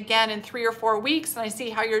with me again in 3 or 4 weeks, and I see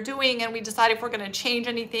how you're doing, and we decide if we're going to change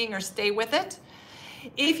anything or stay with it.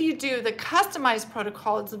 If you do the customized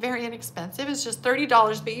protocol, it's very inexpensive. It's just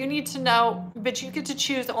 $30, but you get to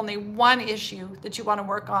choose only one issue that you want to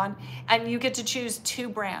work on, and you get to choose 2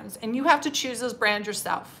 brands, and you have to choose those brands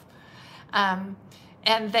yourself.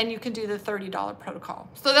 And then you can do the $30 protocol.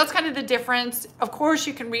 So that's kind of the difference. Of course,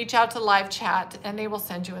 you can reach out to live chat and they will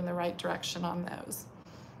send you in the right direction on those.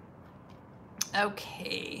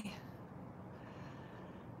 Okay.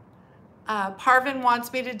 Parvin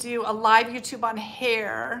wants me to do a live YouTube on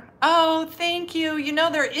hair. Oh, thank you. You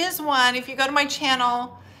know, there is one. If you go to my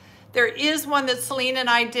channel, there is one that Celine and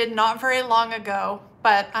I did not very long ago,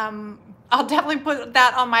 but I'll definitely put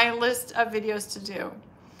that on my list of videos to do.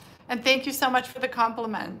 And thank you so much for the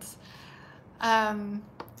compliments.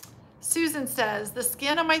 Susan says, the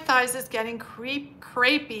skin on my thighs is getting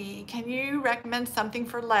crepey. Can you recommend something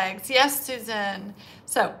for legs? Yes, Susan.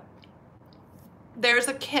 So there's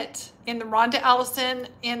a kit in the Rhonda Allison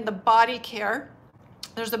in the body care.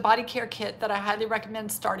 There's a body care kit that I highly recommend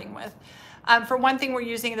starting with. For one thing, we're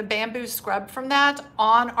using the bamboo scrub from that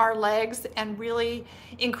on our legs and really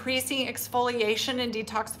increasing exfoliation and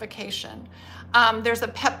detoxification. There's a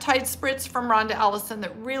peptide spritz from Rhonda Allison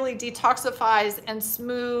that really detoxifies and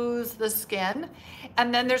smooths the skin.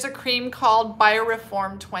 And then there's a cream called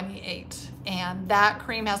Bioreform 28. And that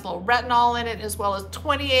cream has a little retinol in it, as well as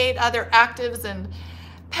 28 other actives and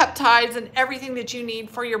peptides and everything that you need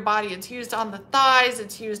for your body. It's used on the thighs,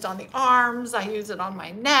 it's used on the arms, I use it on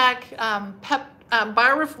my neck.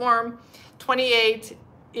 Bioreform 28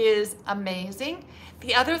 is amazing.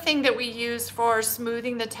 The other thing that we use for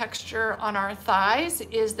smoothing the texture on our thighs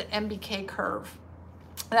is the MBK curve.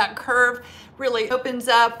 That curve really opens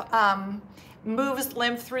up, moves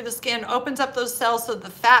lymph through the skin, opens up those cells so the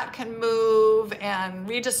fat can move and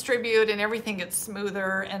redistribute and everything gets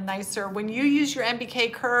smoother and nicer. When you use your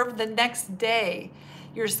MBK curve, the next day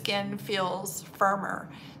your skin feels firmer.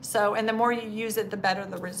 So, and the more you use it, the better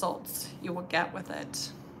the results you will get with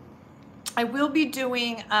it. I will be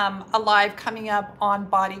doing a live coming up on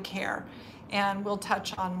body care, and we'll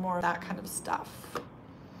touch on more of that kind of stuff.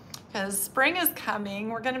 Because spring is coming,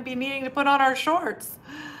 we're going to be needing to put on our shorts.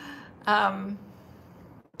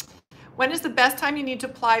 When is the best time you need to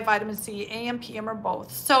apply vitamin C, AM, PM, or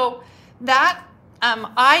both? So that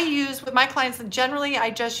I use with my clients, and generally I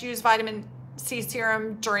just use vitamin C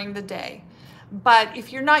serum during the day. But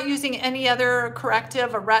if you're not using any other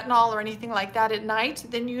corrective, a retinol or anything like that at night,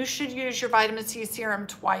 then you should use your vitamin C serum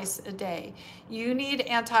twice a day. You need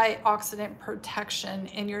antioxidant protection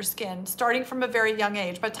in your skin, starting from a very young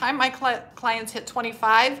age. By the time my clients hit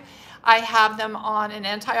 25, I have them on an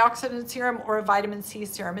antioxidant serum or a vitamin C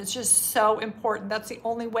serum. It's just so important. That's the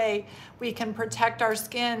only way we can protect our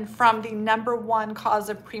skin from the #1 cause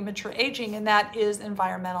of premature aging, and that is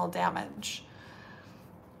environmental damage.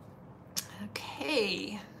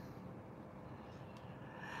 Okay.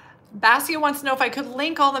 Basia wants to know if I could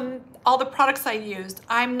link all the products I used.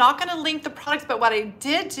 I'm not going to link the products, but what I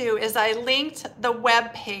did do is I linked the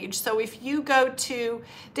web page. So if you go to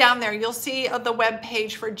down there, you'll see the web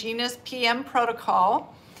page for Jeana's PM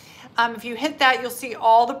protocol. If you hit that, you'll see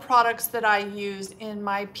all the products that I use in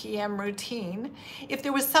my PM routine. If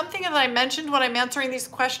there was something that I mentioned when I'm answering these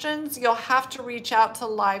questions, you'll have to reach out to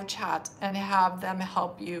live chat and have them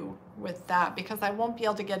help you with that, because I won't be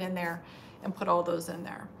able to get in there and put all those in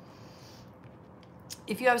there.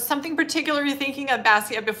 If you have something particular you're thinking of,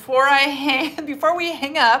 Basia, before we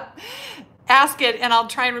hang up, ask it, and I'll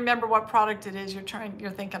try and remember what product it is you're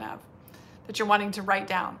thinking of, that you're wanting to write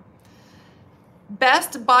down.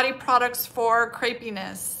 Best body products for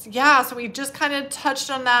crepiness. Yeah, so we just kind of touched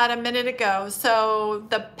on that a minute ago. So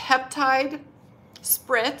the peptide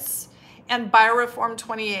spritz and Bioreform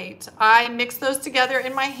 28. I mix those together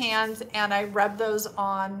in my hands and I rub those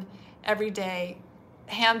on every day.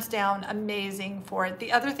 Hands down, amazing for it.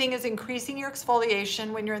 The other thing is increasing your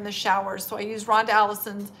exfoliation when you're in the shower. So I use Rhonda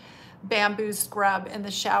Allison's bamboo scrub in the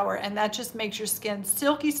shower, and that just makes your skin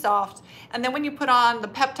silky soft. And then when you put on the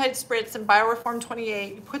peptide spritz and Bioreform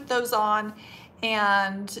 28, you put those on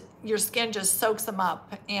and your skin just soaks them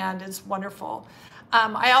up, and it's wonderful.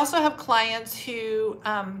 I also have clients who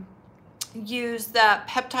use that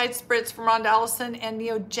peptide spritz from Rhonda Allison and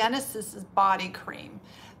Neogenesis's body cream.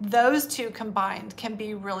 Those two combined can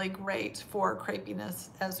be really great for crepiness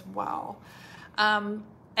as well.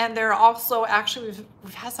 And they're also, actually,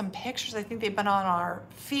 we've had some pictures. I think they've been on our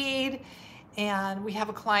feed. And we have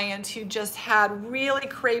a client who just had really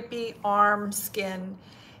crepey arm skin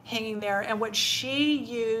hanging there. And what she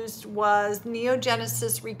used was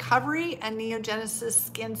Neogenesis Recovery and Neogenesis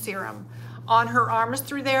Skin Serum on her arms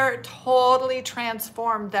through there. It totally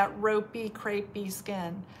transformed that ropey, crepey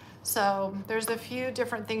skin. So there's a few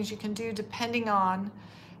different things you can do depending on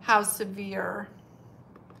how severe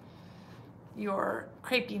your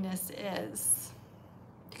crepiness is.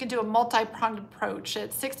 You can do a multi-pronged approach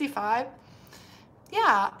at 65.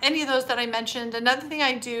 Yeah, any of those that I mentioned. Another thing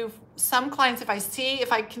I do, some clients, if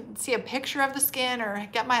I can see a picture of the skin or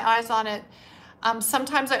get my eyes on it,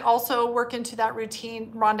 sometimes I also work into that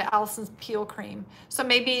routine Rhonda Allison's peel cream. So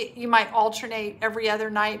maybe you might alternate every other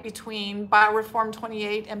night between Bioreform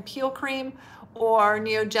 28 and peel cream, or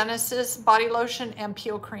Neogenesis body lotion and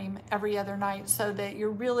peel cream every other night, so that you're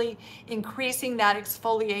really increasing that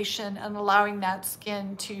exfoliation and allowing that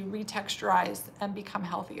skin to retexturize and become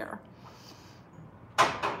healthier.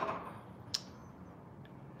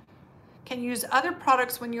 Can you use other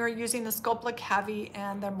products when you're using the Sculptra Cavi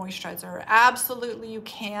and the moisturizer? Absolutely you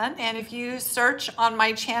can. And if you search on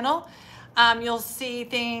my channel, you'll see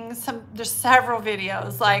things, there's several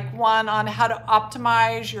videos, like one on how to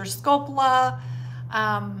optimize your Sculptra.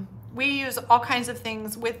 We use all kinds of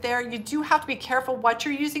things with there. You do have to be careful what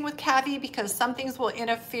you're using with Cavi, because some things will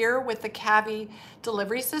interfere with the Cavi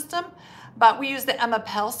delivery system. But we use the Emma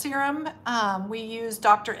Pell serum. We use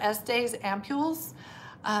Dr. Estey's ampules.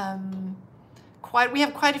 We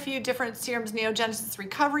have quite a few different serums, Neogenesis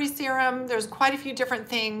Recovery Serum. There's quite a few different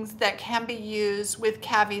things that can be used with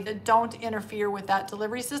Cavi that don't interfere with that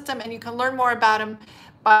delivery system. And you can learn more about them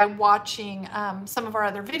by watching some of our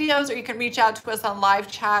other videos, or you can reach out to us on live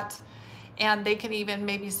chat and they can even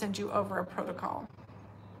maybe send you over a protocol.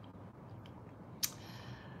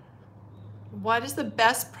 What is the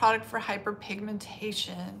best product for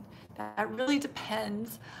hyperpigmentation? That really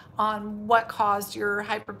depends on what caused your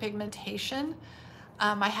hyperpigmentation.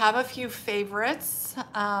 I have a few favorites.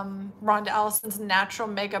 Rhonda Allison's Natural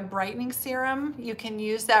Mega Brightening Serum. You can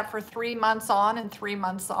use that for 3 months on and 3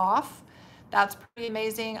 months off. That's pretty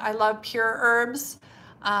amazing. I love Pure Herbs.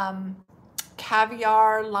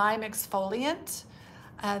 caviar lime exfoliant.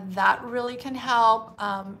 That really can help.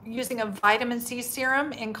 Using a vitamin C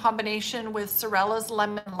serum in combination with Sorella's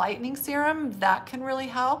lemon lightening serum, that can really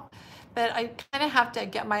help. But I kind of have to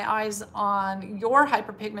get my eyes on your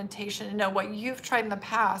hyperpigmentation and know what you've tried in the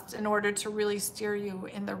past in order to really steer you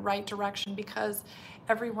in the right direction, because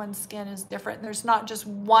everyone's skin is different. There's not just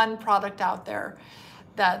one product out there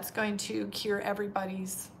that's going to cure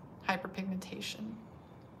everybody's hyperpigmentation.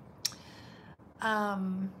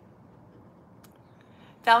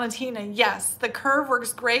 Valentina, yes, the curve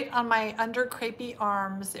works great on my under crepey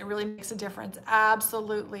arms. It really makes a difference.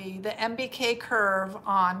 Absolutely. The MBK curve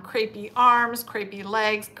on crepey arms, crepey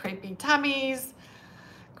legs, crepey tummies,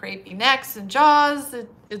 crepey necks and jaws,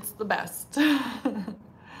 it's the best.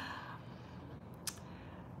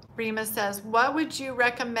 Rima says, what would you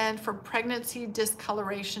recommend for pregnancy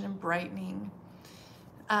discoloration and brightening?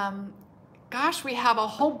 Gosh, we have a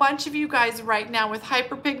whole bunch of you guys right now with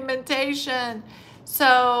hyperpigmentation.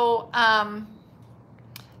 So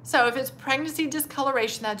if it's pregnancy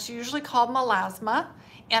discoloration, that's usually called melasma.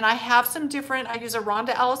 And I have some different, I use a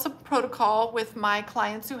Rhonda Ellis protocol with my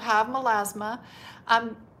clients who have melasma.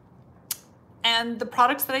 And the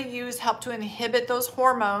products that I use help to inhibit those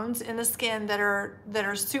hormones in the skin that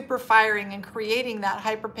are super firing and creating that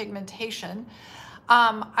hyperpigmentation.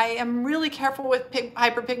 I am really careful with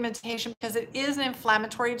hyperpigmentation because it is an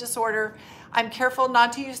inflammatory disorder. I'm careful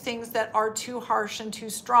not to use things that are too harsh and too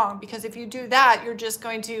strong, because if you do that,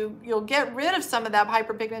 you'll get rid of some of that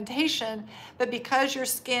hyperpigmentation, but because your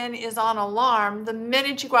skin is on alarm, the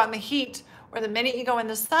minute you go out in the heat or the minute you go in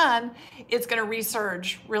the sun, it's going to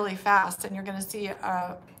resurge really fast, and you're going to see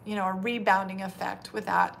a rebounding effect with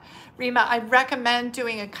that. Rima, I recommend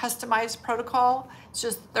doing a customized protocol. It's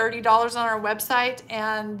just $30 on our website,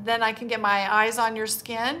 and then I can get my eyes on your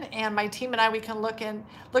skin, and my team and I, we can look at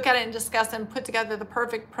it and discuss and put together the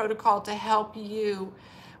perfect protocol to help you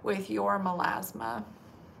with your melasma.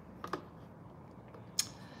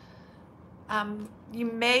 You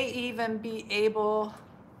may even be able,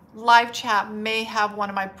 live chat may have one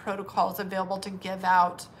of my protocols available to give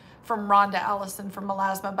out from Rhonda Ellison for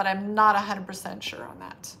melasma, but I'm not 100% sure on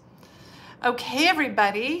that. Okay,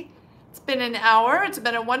 everybody, it's been an hour. It's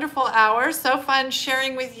been a wonderful hour. So fun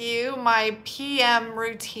sharing with you my PM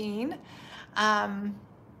routine.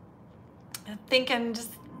 Thinking,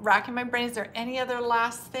 just racking my brain, is there any other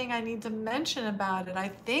last thing I need to mention about it? I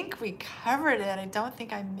think we covered it. I don't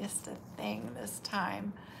think I missed a thing this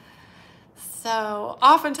time. So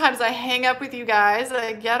oftentimes I hang up with you guys,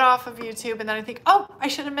 I get off of YouTube, and then I think, oh, I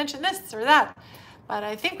should have mentioned this or that. But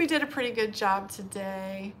I think we did a pretty good job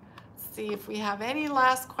today. Let's see if we have any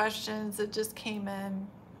last questions that just came in.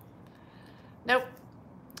 Nope,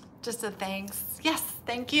 just a thanks. Yes,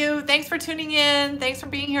 thank you. Thanks for tuning in. Thanks for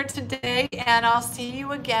being here today. And I'll see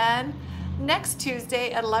you again next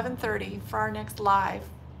Tuesday at 11:30 for our next live.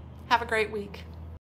 Have a great week.